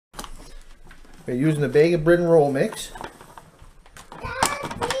We're using a bag of bread and roll mix.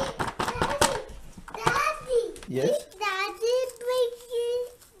 Yes?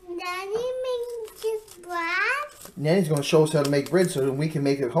 Daddy makes bread? Nanny's going to show us how to make bread so that we can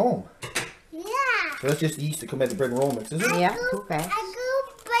make it at home. Yeah. So that's just yeast to come out the bread and roll mix, is it? Yeah, okay. I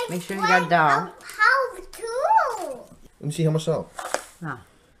go break Make sure you got dough. How too? Let me see how much salt. No.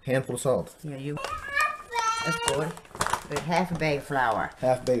 Handful of salt. Yeah, you. That's good. With half a bag of flour.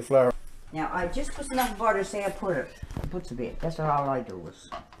 Half bag of flour. Now, I just put enough butter, say I put a bit. That's all I do is.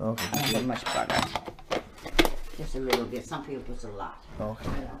 Okay. I don't put much butter. Just a little bit. Some people put a lot. Okay.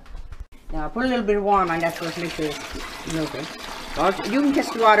 You know. Now, I put a little bit of warm on that first make sure it's milky. You can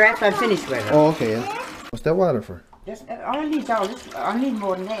test the water after I finish with it. Oh, okay. Yeah. What's that water for? Just, I need all this. I need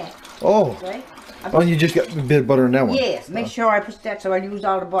more than that. Oh. Right? Oh, you just got a bit of butter in that one? Yes, make sure I put that so I use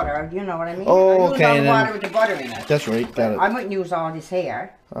all the butter, you know what I mean? Oh, I use okay, all the then- water with the butter in it. That's right, got it. I wouldn't use all this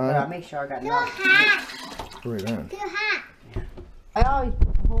here, but I'll make sure I got enough. Right on. Too hot. I always put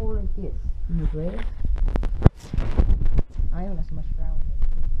a hole like this in the bread. I don't have so much flour.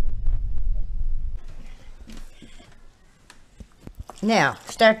 Now,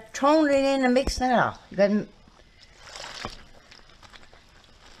 start throwing it in and mixing it up. You got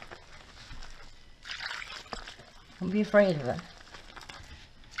don't be afraid of it.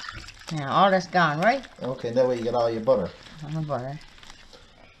 Now, all that's gone, right? Okay, that way you get all your butter. On the butter.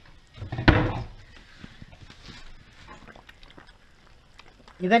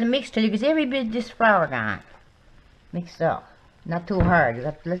 You got to mix till you get every bit of this flour gone. Mix it up. Not too hard. You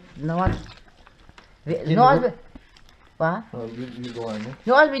got to let what? Oh, you go on, yeah?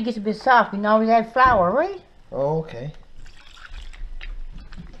 Yours it gets a bit soft. You can always add flour, right? Oh, okay.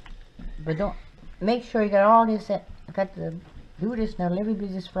 But don't make sure you got all this. I got to do this now. Every bit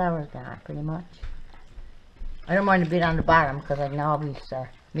of this flour is gone, pretty much. I don't mind a bit on the bottom because I can always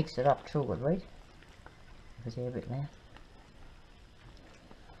mix it up through it, right? There's a bit left.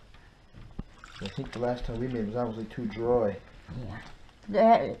 I think the last time we made it was obviously too dry.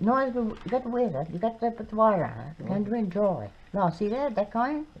 Yeah. No, you got to wait it. You got to put the water on it. You can't do it dry. No, see that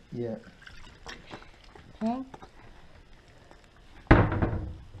kind? Yeah. Okay.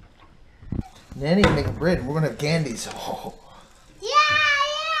 Nanny's making bread and we're going to have candies. Oh.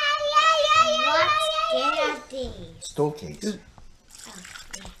 What's candy? Stove cakes.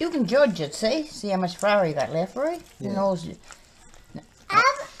 You can judge it, see? See how much flour you got left, right? Yeah. You know.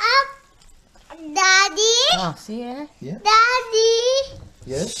 Daddy? Oh, see that? Yeah. Daddy?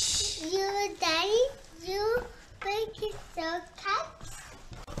 Yes? You make it so tight?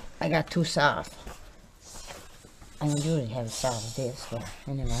 I got too soft. I don't usually have it soft as this, but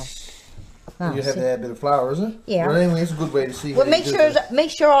anyway. Oh, You have see? to add a bit of flour, is it? Yeah. Well, anyway, it's a good way to see. Well, how you do it. make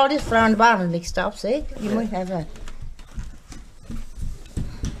sure all this flour on the bottom is mixed up, see? You Yeah. might have a...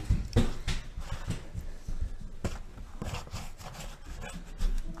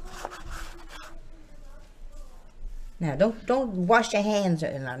 Now, don't wash your hands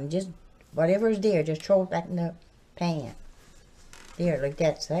or nothing. Just whatever's there, just throw it back in the pan. There, like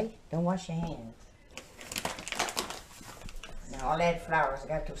that, see? Don't wash your hands. Now, all that flour has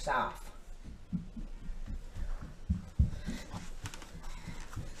got too soft.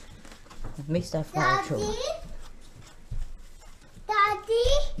 Mix that flour through. Daddy?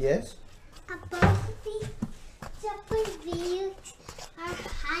 Yes? Above the views are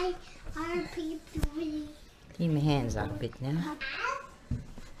high, are people. Keep my hands out a bit now.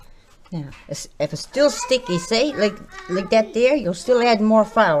 Now, if it's still sticky, see, like that there, you'll still add more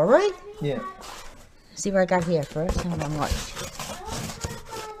flour, right? Yeah. See what I got here first. Hold on, watch.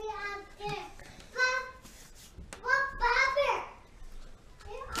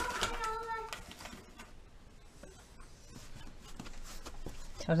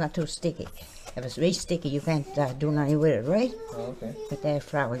 So it's not too sticky. If it's really sticky, you can't do nothing with it, right? Oh, okay. But that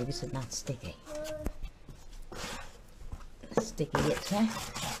flour makes it not sticky. Sticky yet, huh?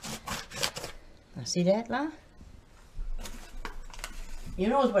 Now see that, La? You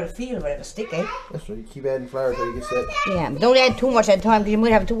know what it feels when it's sticky. That's right. You keep adding flour until you get that. Yeah, but don't add too much at a time because you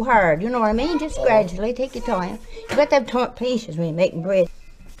might have it too hard. You know what I mean? Just gradually, take your time. You got to have patience when you're making bread.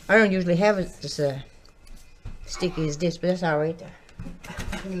 I don't usually have it as sticky as this, but that's all right.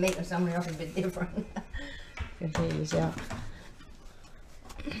 When you're making something else a bit different.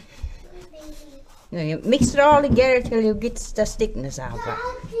 You mix it all together till you get the stickiness out of it.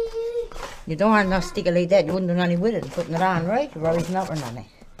 You don't want enough sticky like that. You wouldn't do nothing with it. Putting it on, right? You're rising up or nothing.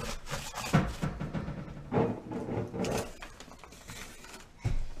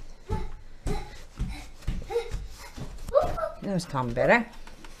 That's come better.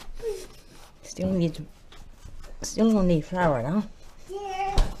 Still don't need flour though.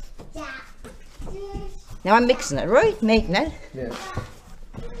 Now I'm mixing it, right? Making it. Yeah.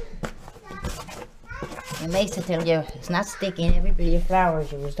 And Mason tell you it's not sticking every bit of flour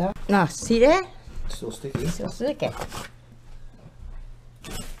is used up. No, see that? It's still sticky. It's still sticky.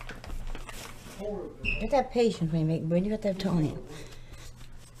 You got to have patience when you make bread. You got to have time.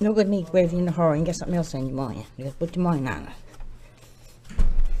 No good meat gravy in a hurry and get something else on your mind. You got to put your mind on it.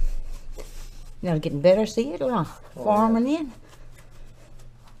 Now it's getting better, see it? Forming in.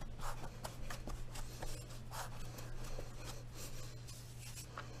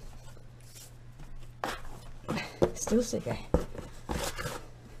 Still sticky.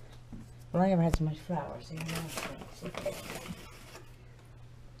 Well, I never had so much flour, see?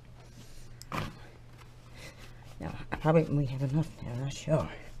 No, I probably might have enough now, I'm not sure.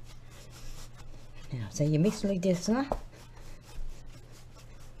 Now, so you mix it like this, huh?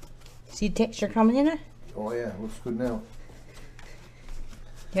 See the texture coming in it? Oh yeah, looks good now.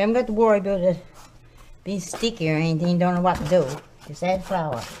 You haven't got to worry about it being sticky or anything, don't know what to do. Just add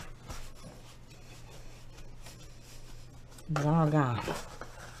flour. It's all gone.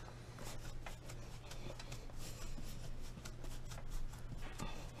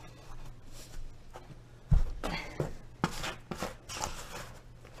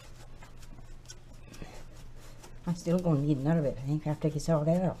 I'm still going to need another bit, I think, after I get all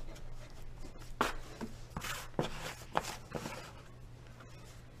that out.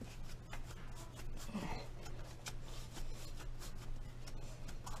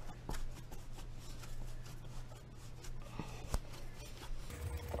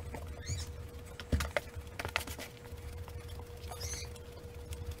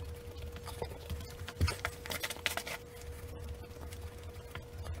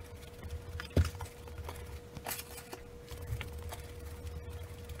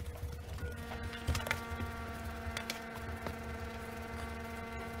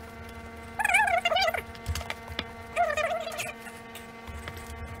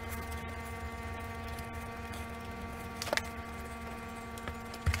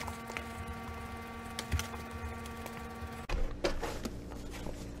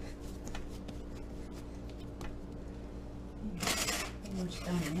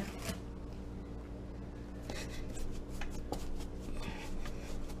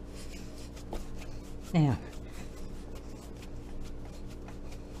 Now,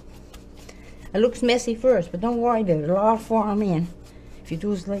 it looks messy first, but don't worry about it. It'll all form in if you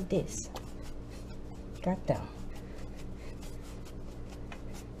do it like this. Got that.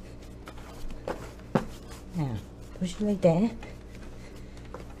 Now, push it like that.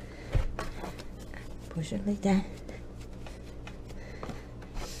 Push it like that.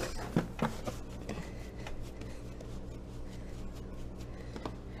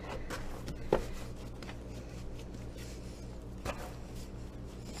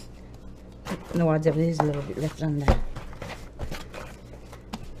 No odds if there's a little bit left on there.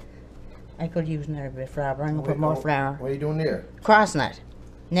 I could use another bit of flour. I'm gonna put more flour. What are you doing there? Crossing it.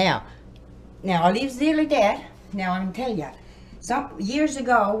 Now I'll leave it there like that. Now I'm gonna tell you. Some years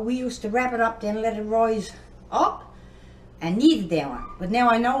ago we used to wrap it up then let it rise up and knead it down. But now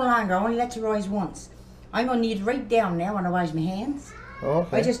I no longer. I only let it rise once. I'm gonna knead it right down now when I wash my hands.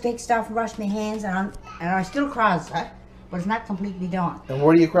 Okay. I just take stuff and wash my hands and I still cross it, but it's not completely done. And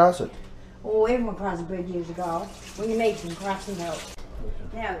where do you cross it? Oh, everyone crossed bread years ago. When you make them, cross them out.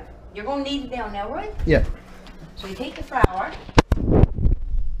 Now, you're going to knead it down now, right? Yeah. So you take the flour. And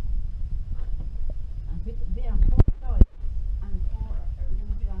put a bit on both sides. And a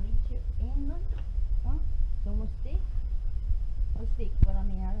little bit on each end, right? Huh? Don't want to stick? I'll stick, but I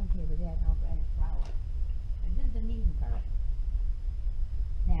mean, I don't care about that. I'll add flour. And this is the kneading part.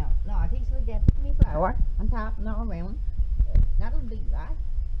 Now, no, I take it like that. Put me flour on top and all around. Not a big, right?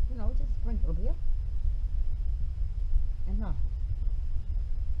 You know, just sprinkle a bit. And no.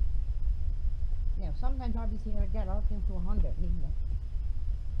 Yeah, sometimes I'll be seeing like that, I'll think to 100, needing it.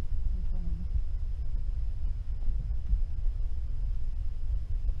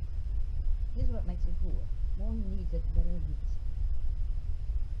 This is what makes it good. The more he needs it, the better it is.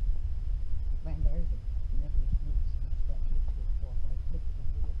 When there's it, never needs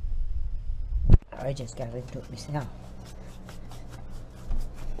that. I just got into it myself.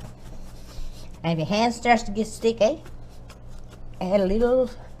 And if your hand starts to get sticky, add a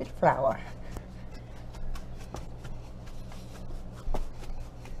little bit of flour.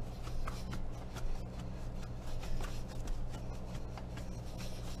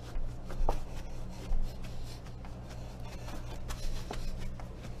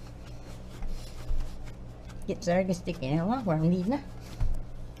 Get started to stick in now where I'm needing it.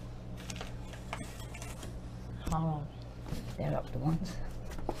 Hollow that up the ones.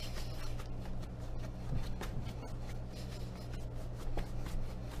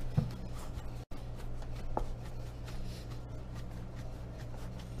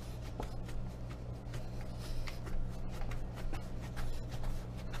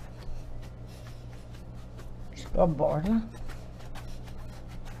 Rub border.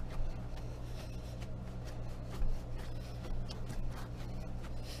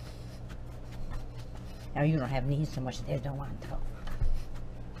 Now you don't have needs so much they don't want to.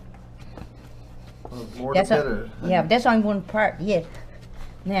 Well, more That's the better. yeah, but that's only one part yet.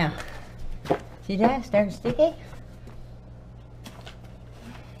 Now, see that? Starting sticky?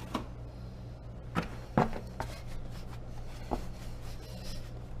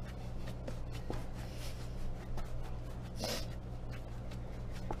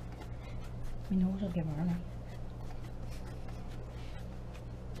 My nose will give her now.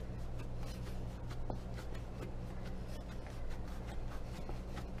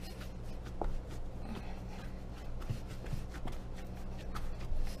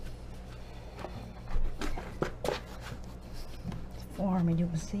 Form and you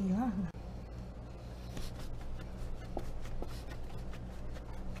can see, huh?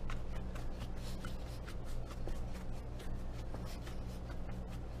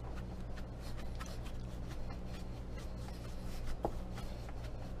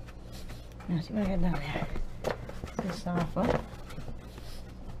 Now see what I got down there. Just soft up.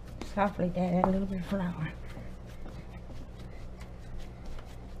 Soft like that, add a little bit of flour.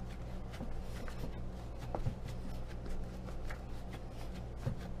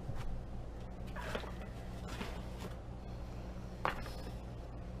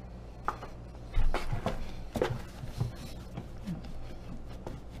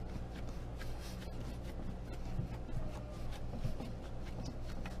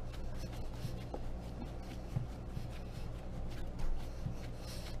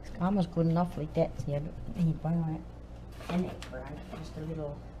 Almost good enough like that. See, I don't need burn on it. And it burn it. Just a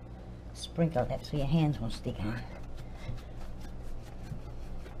little sprinkle that so your hands won't stick on.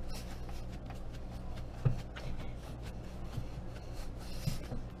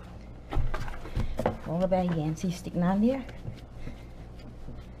 All about again. See, sticking on there.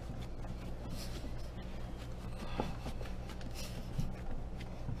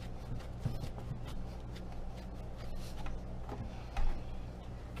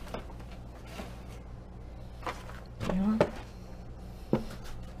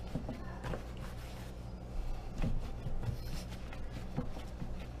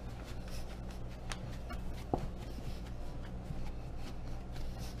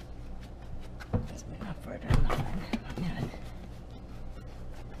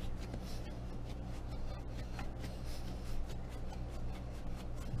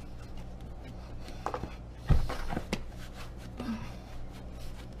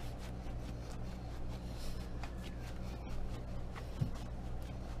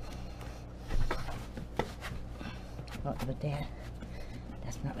 But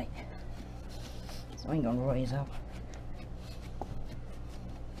that's not right. So I ain't gonna rise up.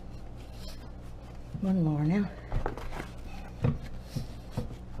 One more now.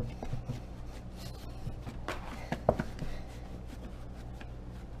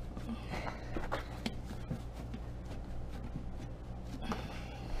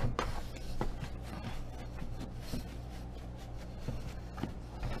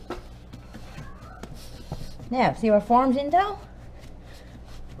 Now, see what forms into?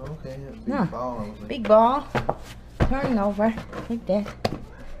 Okay, a big No. ball. I was like, Big ball. Turn over like that.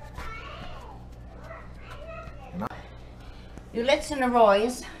 You let it in the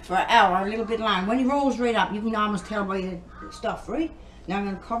rise for an hour, a little bit long. When it rolls right up, you can almost tell by the stuff, right? Now I'm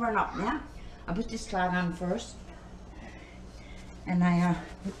going to cover it up now. I put this cloth on first. And I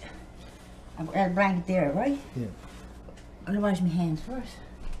put a blanket there, right? yeah. I'm going to wash my hands first.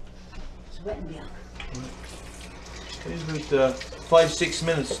 It's wet and down. It's about 5-6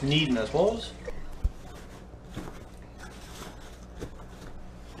 minutes kneading, I suppose.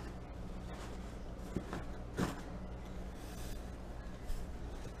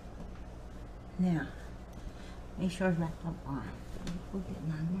 Now, make sure it's wrapped up on. We'll get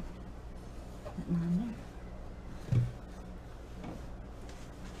it on there. Get it on there.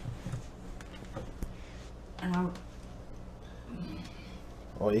 And I'll...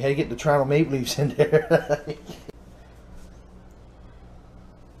 Oh, you had to get the Toronto Maple Leafs in there.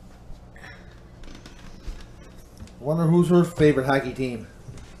 Wonder who's her favorite hockey team.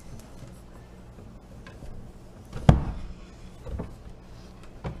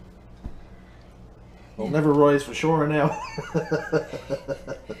 Well, never rise for sure now.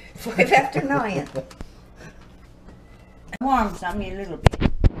 5 after 9. Warms on me a little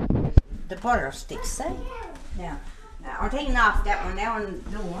bit. The butter sticks, eh? Now, I'm taking off that one now and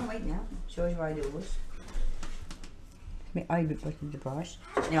the one right now. Shows you what I do this. I'll be putting the brush.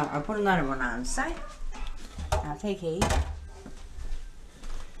 Now I'll put another one on, see? I'll take heat.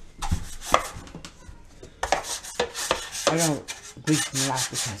 I don't grease them a lot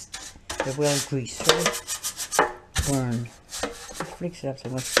because they're well greased, right? Burn. Just flicks it up so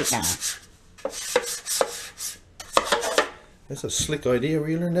it won't stick down. That's a slick idea. Where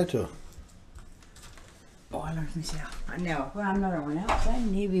you learned that to? Oh, I learned myself. I know. Well, another one else. I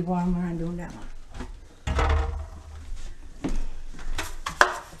need to be warm when I'm doing that one.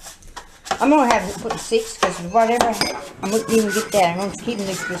 I'm going to have to put 6 because whatever, I'm going to even get that. I'm going to keep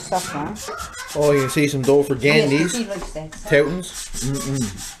mixing this stuff on. Oh, you can see some dough for gandies. Yes,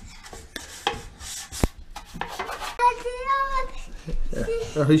 Toutons.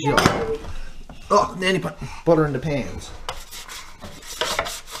 Oh, who's your? Oh, Nanny put butter in the pans.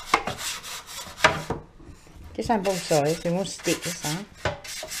 Just on both sides. They won't stick this on.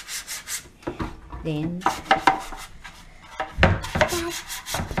 Then.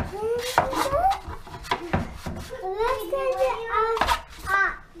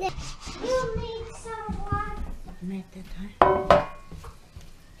 Make that time.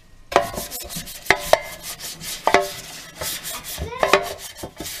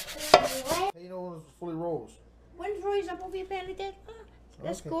 You know when it's fully rose. When it rolls up over your pan like that,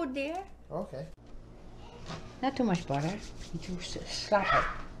 that's Okay. good there. Okay. Not too much butter. You just slap it.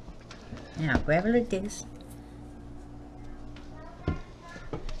 Now grab it like this.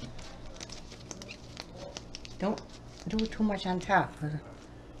 Don't do too much on top.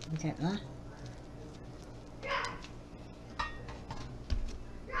 Like that, huh?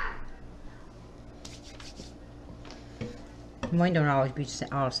 Mine don't always be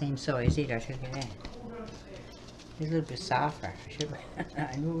all the same size either, I should get that. It's a little bit softer. I should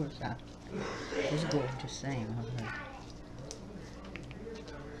I knew it was soft. It's good, just saying.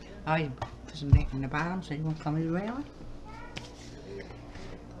 I put some back in the bottom so you won't come around.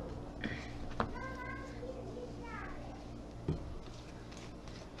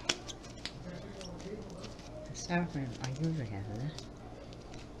 The sour cream I usually have this.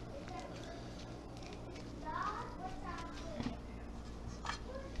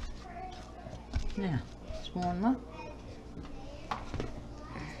 Yeah, small enough.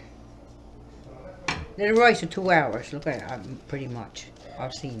 Let it rise for 2 hours. Look at it, pretty much.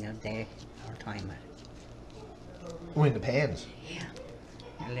 I've seen it there all the time. Oh, in the pans. Yeah.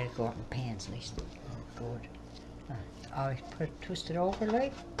 And let it go up in pans at least. Good. I twist it over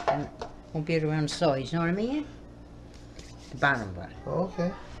like, and it won't be around the sides, you know what I mean? The bottom of it.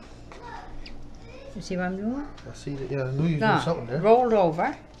 Okay. You see what I'm doing? I see that. Yeah, I knew you was doing something there. Roll it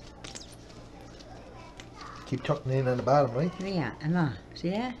over. Keep tucking in on the bottom, right? Yeah, and see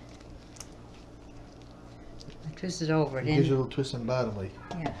that? I twist it over, It then. gives you a little twist in the bottom, like.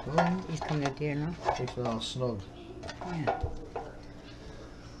 Yeah. Oh, He's coming out there now. makes it all snug. Yeah.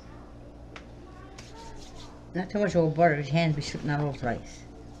 Not too much old butter, his hands be slipping all over the place.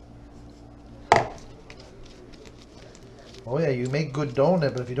 Oh yeah, you make good dough in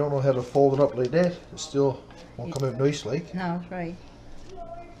it, but if you don't know how to fold it up like that, it still won't come out nice like. No, that's right.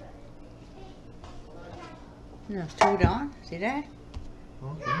 No, it's too on. See that?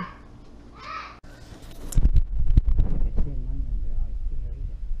 Okay.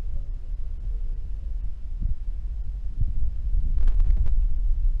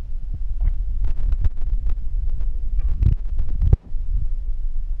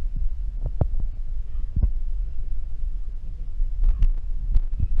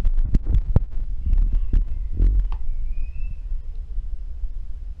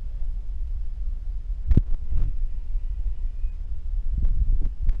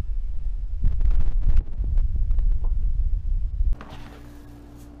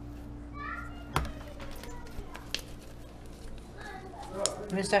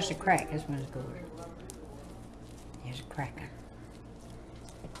 When it starts to crack, this one's good. Here's a cracker.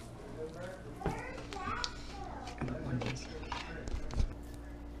 Put one of these.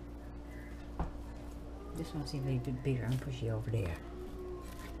 This one seems a little bit bigger. I'm pushing it over there.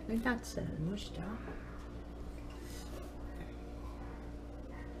 They're not so much stuff.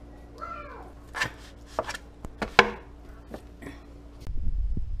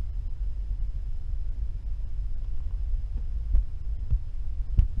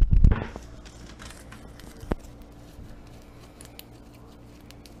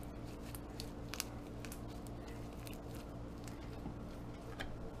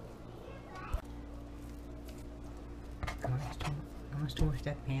 I was towards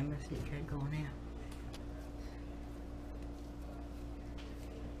that pan, but see it going out.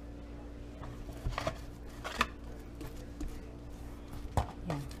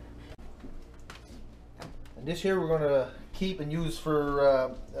 Yeah. And this here we're going to keep and use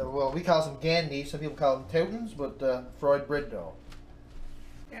for, well, we call them gandies, some people call them toutons, but fried bread dough.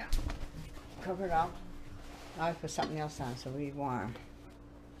 Yeah. Cover it up. I'll put something else on so we warm.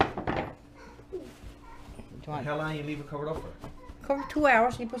 How long you leave it covered up for? Cover 2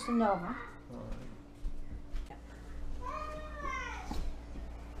 hours, you put some in the oven.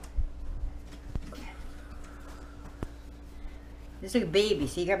 This is like a baby,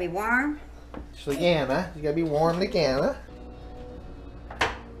 so you gotta be warm. Just like Anna. You gotta be warm like Anna.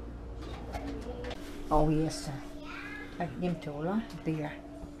 Oh yes, sir. I them too, huh? Bigger.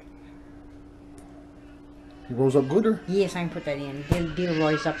 He rolls up good, or? Yes, I can put that in. They'll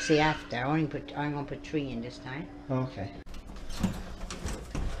rise up say after. I'm gonna put 3 in this time. Okay.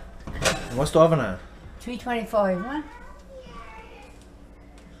 And what's the oven on? 325, huh?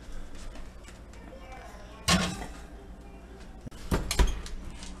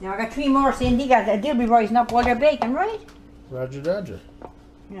 Now I got 3 more saying they'll be rising up while they're baking, right? Roger, Roger.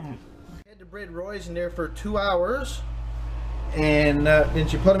 Yeah. Had the bread rising there for 2 hours, and then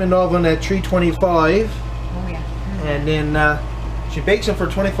she put them in the oven at 325. Oh yeah. And then she bakes them for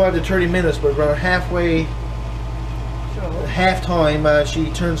 25 to 30 minutes, but around halfway, half time, she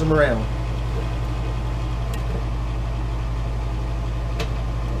turns them around.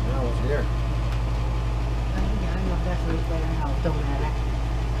 Now it's there. Yeah, I know that's really better now. Don't matter.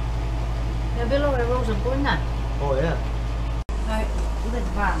 Now below the rolls of good now. Oh yeah. Alright, look at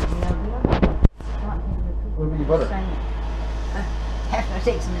the bottom. What about your butter? After I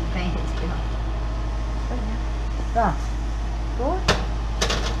take some in the pan, it's good. Go. Good.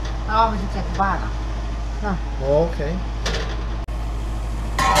 I always look at the bottom. Oh, okay.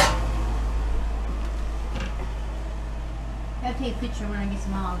 I'll take a picture when I get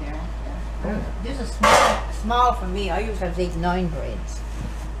some all there. Oh. This is small for me. I usually have to take 9 breads.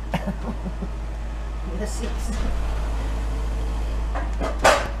 The 6.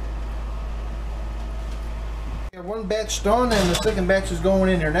 Got one batch done, and the second batch is going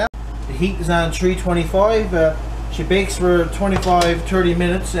in there now. The heat is on 325. She bakes for 25-30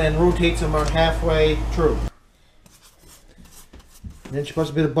 minutes and rotates them around halfway through. And then she puts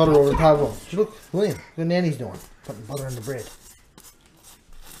a bit of butter over the top of them. See, look, William, look what Nanny's doing. Putting butter on the bread.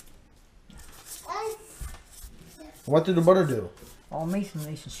 What did the butter do? Oh, makes them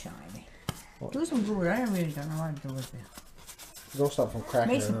nice and shiny. Do some good. I really don't know what to do with it. Don't stop from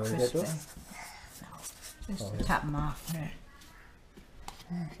cracking. Make some or crispy. anything, Just tap them off there.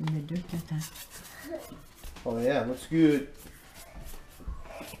 Oh yeah, looks good.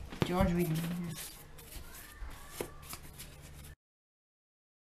 George, we can